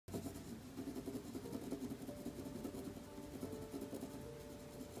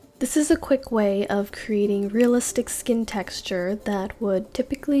This is a quick way of creating realistic skin texture that would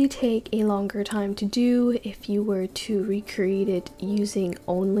typically take a longer time to do if you were to recreate it using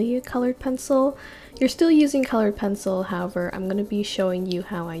only a colored pencil. You're still using colored pencil, however, I'm going to be showing you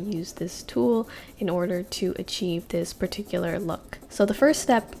how I use this tool in order to achieve this particular look. So the first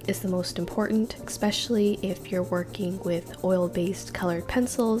step is the most important, especially if you're working with oil-based colored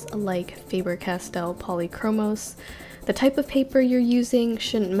pencils like Faber-Castell Polychromos. The type of paper you're using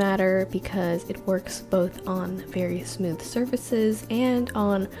shouldn't matter because it works both on very smooth surfaces and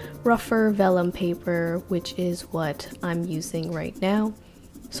on rougher vellum paper, which is what I'm using right now.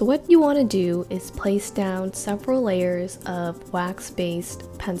 So what you want to do is place down several layers of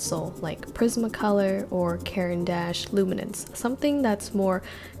wax-based pencil like Prismacolor or Caran d'Ache Luminance, something that's more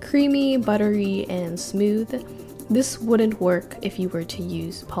creamy, buttery, and smooth. This wouldn't work if you were to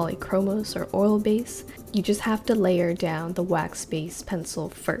use polychromos or oil base. You just have to layer down the wax-based pencil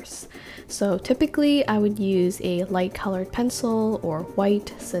first. So typically I would use a light colored pencil or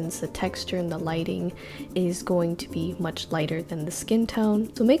white, since the texture and the lighting is going to be much lighter than the skin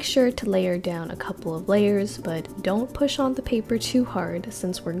tone. So make sure to layer down a couple of layers, but don't push on the paper too hard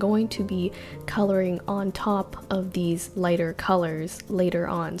since we're going to be coloring on top of these lighter colors later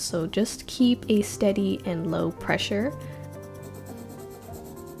on. So just keep a steady and low pressure.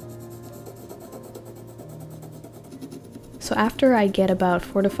 So after I get about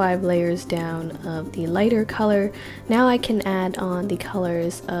 4 to 5 layers down of the lighter color, now I can add on the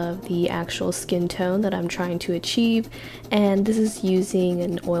colors of the actual skin tone that I'm trying to achieve, and this is using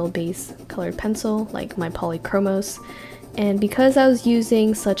an oil-based colored pencil like my Polychromos. And because I was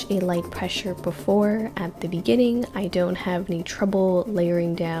using such a light pressure before at the beginning, I don't have any trouble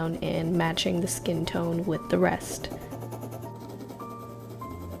layering down and matching the skin tone with the rest.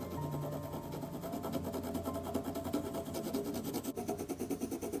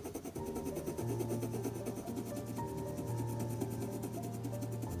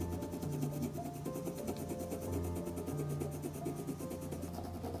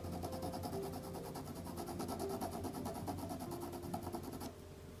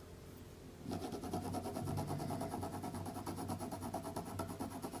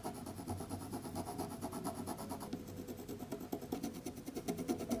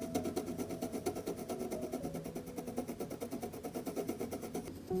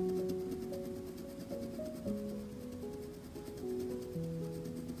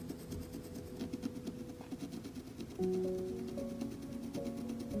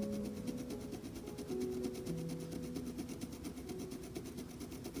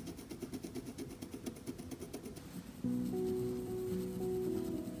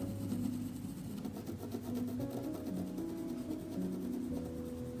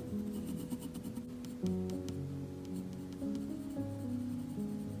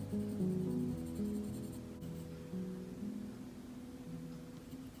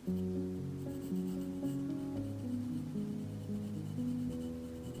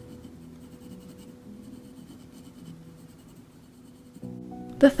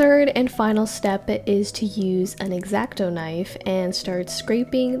 The third and final step is to use an X-Acto knife and start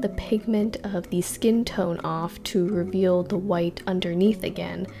scraping the pigment of the skin tone off to reveal the white underneath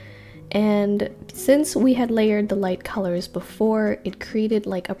again. And since we had layered the light colors before, it created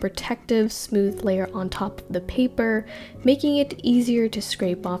like a protective smooth layer on top of the paper, making it easier to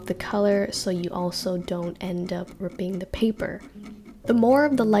scrape off the color so you also don't end up ripping the paper. The more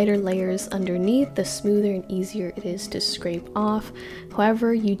of the lighter layers underneath, the smoother and easier it is to scrape off.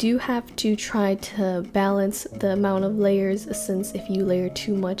 However, you do have to try to balance the amount of layers, since if you layer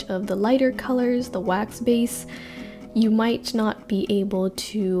too much of the lighter colors, the wax base, you might not be able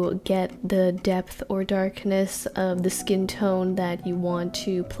to get the depth or darkness of the skin tone that you want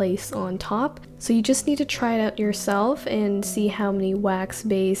to place on top. So you just need to try it out yourself and see how many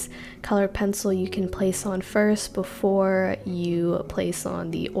wax-based colored pencil you can place on first before you place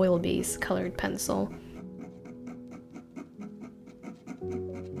on the oil-based colored pencil.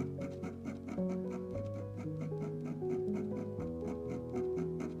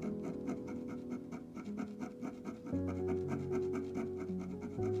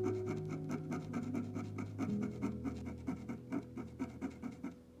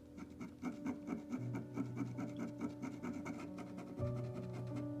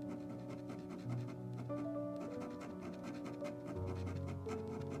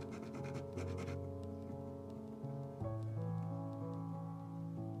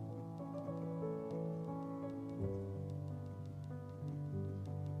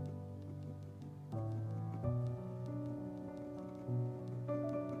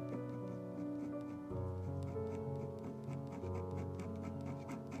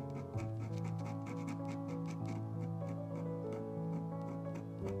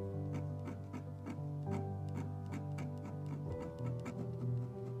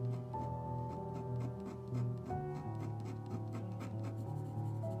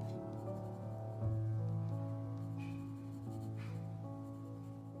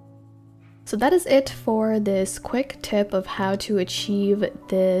 So that is it for this quick tip of how to achieve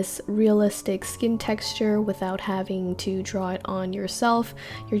this realistic skin texture without having to draw it on yourself.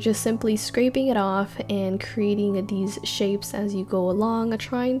 You're just simply scraping it off and creating these shapes as you go along,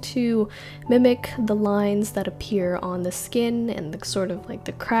 trying to mimic the lines that appear on the skin and the sort of like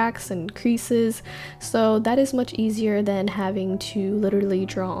the cracks and creases. So that is much easier than having to literally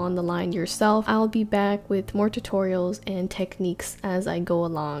draw on the line yourself. I'll be back with more tutorials and techniques as I go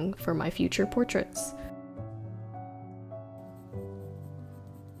along for my future portraits.